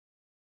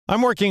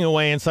I'm working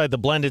away inside the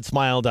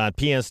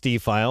blended-smile.psd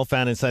file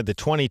found inside the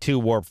 22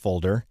 warp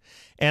folder,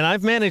 and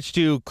I've managed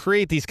to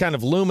create these kind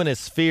of luminous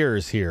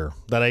spheres here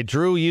that I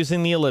drew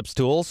using the ellipse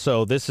tool.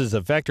 So this is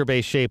a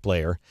vector-based shape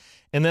layer,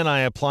 and then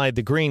I applied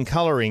the green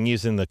coloring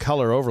using the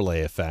color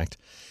overlay effect.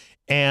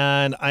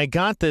 And I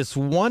got this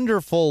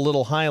wonderful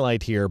little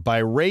highlight here by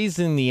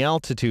raising the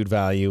altitude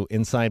value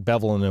inside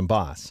Bevel and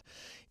Emboss.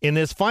 In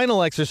this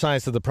final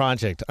exercise of the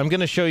project, I'm going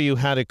to show you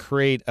how to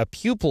create a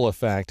pupil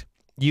effect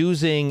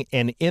using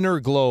an inner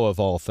glow of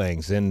all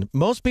things. And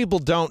most people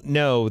don't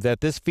know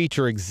that this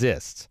feature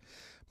exists,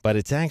 but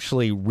it's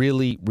actually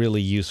really,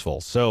 really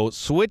useful. So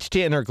switch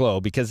to inner glow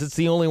because it's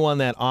the only one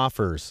that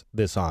offers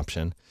this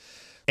option.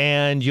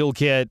 And you'll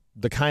get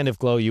the kind of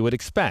glow you would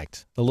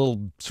expect, a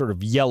little sort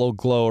of yellow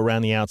glow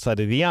around the outside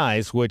of the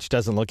eyes, which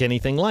doesn't look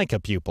anything like a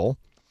pupil.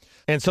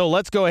 And so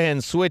let's go ahead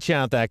and switch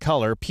out that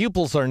color.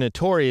 Pupils are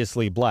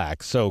notoriously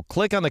black, so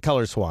click on the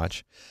color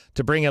swatch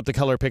to bring up the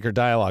color picker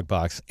dialog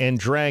box and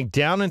drag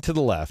down and to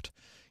the left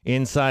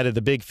inside of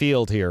the big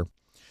field here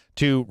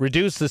to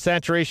reduce the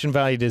saturation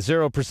value to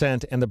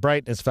 0% and the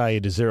brightness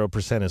value to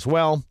 0% as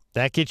well.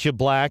 That gets you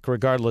black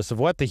regardless of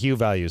what the hue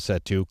value is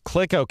set to.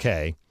 Click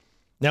OK.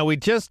 Now we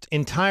just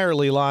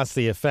entirely lost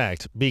the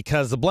effect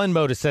because the blend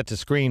mode is set to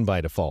screen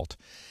by default.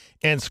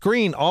 And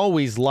screen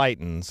always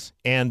lightens,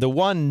 and the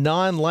one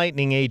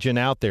non-lightening agent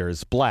out there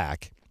is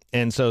black,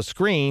 and so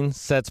screen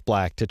sets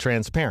black to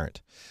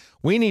transparent.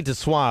 We need to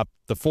swap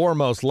the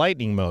foremost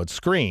lightening mode,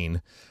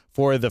 screen,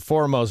 for the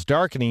foremost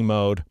darkening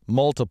mode,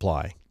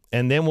 multiply,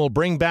 and then we'll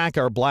bring back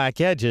our black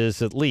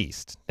edges at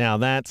least. Now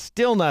that's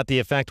still not the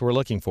effect we're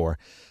looking for,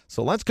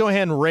 so let's go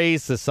ahead and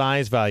raise the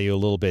size value a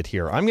little bit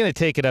here. I'm going to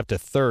take it up to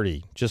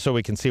 30, just so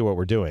we can see what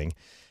we're doing.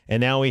 And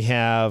now we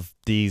have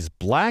these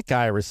black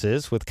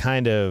irises with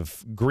kind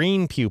of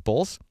green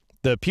pupils.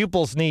 The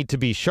pupils need to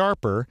be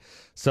sharper,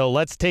 so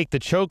let's take the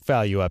choke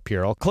value up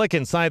here. I'll click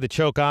inside the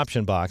choke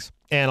option box,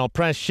 and I'll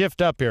press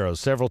shift up arrows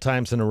several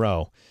times in a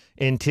row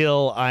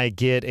until I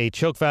get a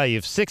choke value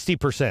of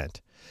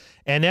 60%.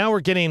 And now we're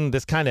getting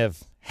this kind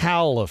of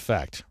Hal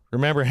effect.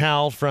 Remember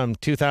Hal from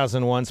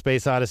 2001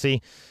 Space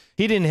Odyssey?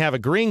 He didn't have a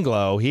green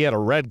glow, he had a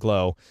red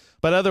glow,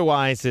 but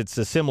otherwise it's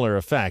a similar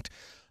effect.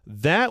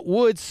 That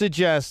would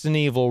suggest an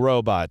evil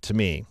robot to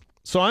me.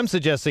 So I'm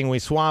suggesting we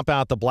swap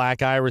out the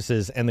black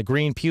irises and the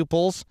green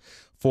pupils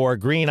for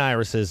green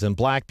irises and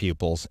black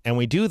pupils, and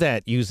we do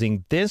that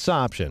using this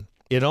option.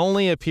 It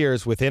only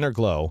appears with inner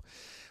glow.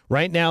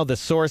 Right now the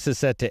source is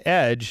set to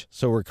edge,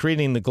 so we're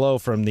creating the glow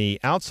from the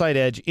outside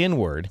edge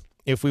inward.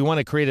 If we want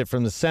to create it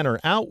from the center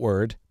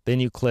outward, then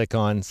you click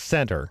on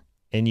center,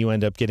 and you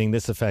end up getting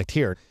this effect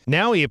here.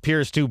 Now he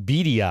appears too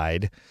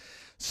beady-eyed.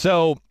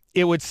 So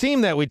it would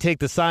seem that we take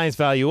the size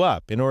value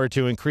up in order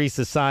to increase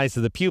the size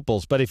of the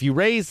pupils, but if you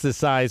raise the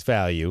size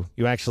value,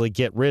 you actually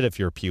get rid of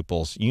your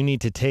pupils. You need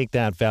to take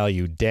that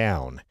value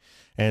down.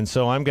 And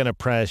so I'm going to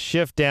press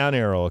shift down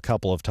arrow a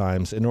couple of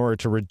times in order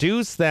to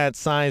reduce that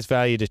size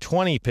value to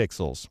 20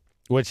 pixels,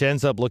 which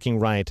ends up looking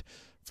right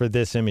for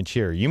this image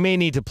here. You may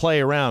need to play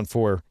around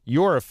for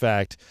your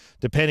effect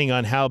depending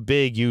on how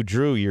big you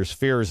drew your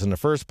spheres in the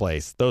first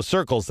place. Those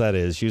circles, that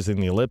is, using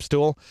the ellipse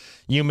tool,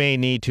 you may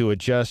need to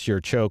adjust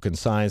your choke and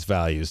size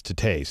values to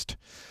taste.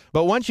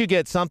 But once you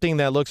get something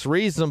that looks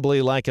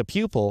reasonably like a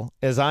pupil,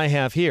 as I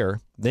have here,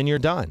 then you're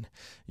done.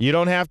 You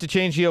don't have to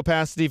change the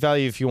opacity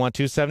value if you want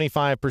to.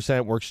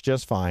 75% works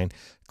just fine.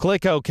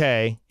 Click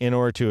OK in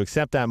order to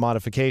accept that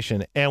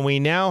modification, and we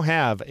now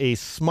have a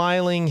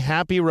smiling,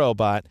 happy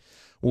robot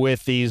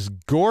with these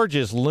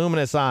gorgeous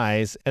luminous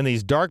eyes and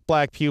these dark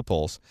black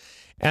pupils.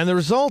 And the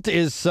result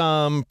is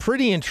some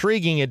pretty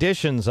intriguing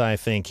additions, I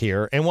think,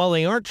 here. And while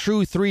they aren't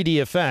true 3D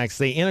effects,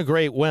 they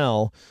integrate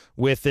well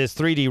with this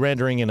 3D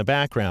rendering in the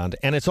background.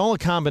 And it's all a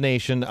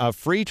combination of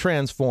free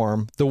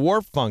transform, the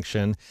warp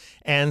function,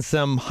 and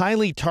some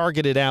highly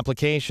targeted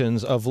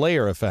applications of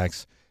layer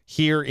effects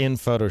here in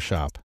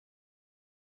Photoshop.